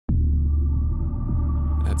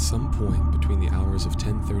At some point between the hours of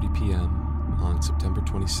 10:30 p.m. on September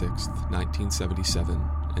 26, 1977,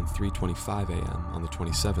 and 3:25 a.m. on the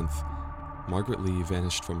 27th, Margaret Lee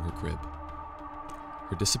vanished from her crib.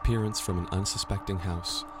 Her disappearance from an unsuspecting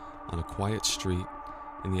house on a quiet street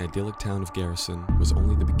in the idyllic town of Garrison was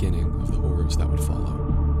only the beginning of the horrors that would follow.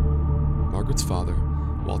 Margaret's father,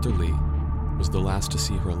 Walter Lee, was the last to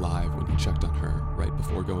see her alive when he checked on her right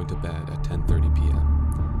before going to bed at 10:30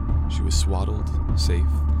 p.m. She was swaddled, safe,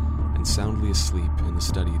 and soundly asleep in the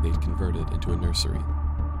study they'd converted into a nursery.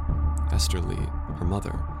 Esther Lee, her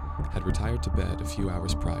mother, had retired to bed a few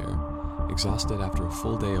hours prior, exhausted after a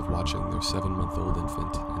full day of watching their 7-month-old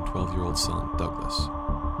infant and 12-year-old son, Douglas.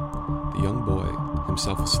 The young boy,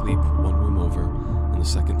 himself asleep one room over on the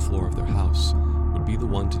second floor of their house, would be the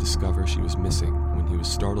one to discover she was missing when he was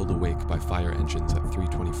startled awake by fire engines at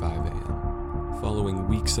 3:25 a.m. Following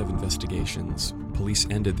weeks of investigations, police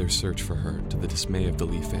ended their search for her to the dismay of the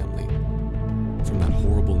Lee family. From that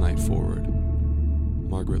horrible night forward,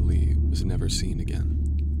 Margaret Lee was never seen again.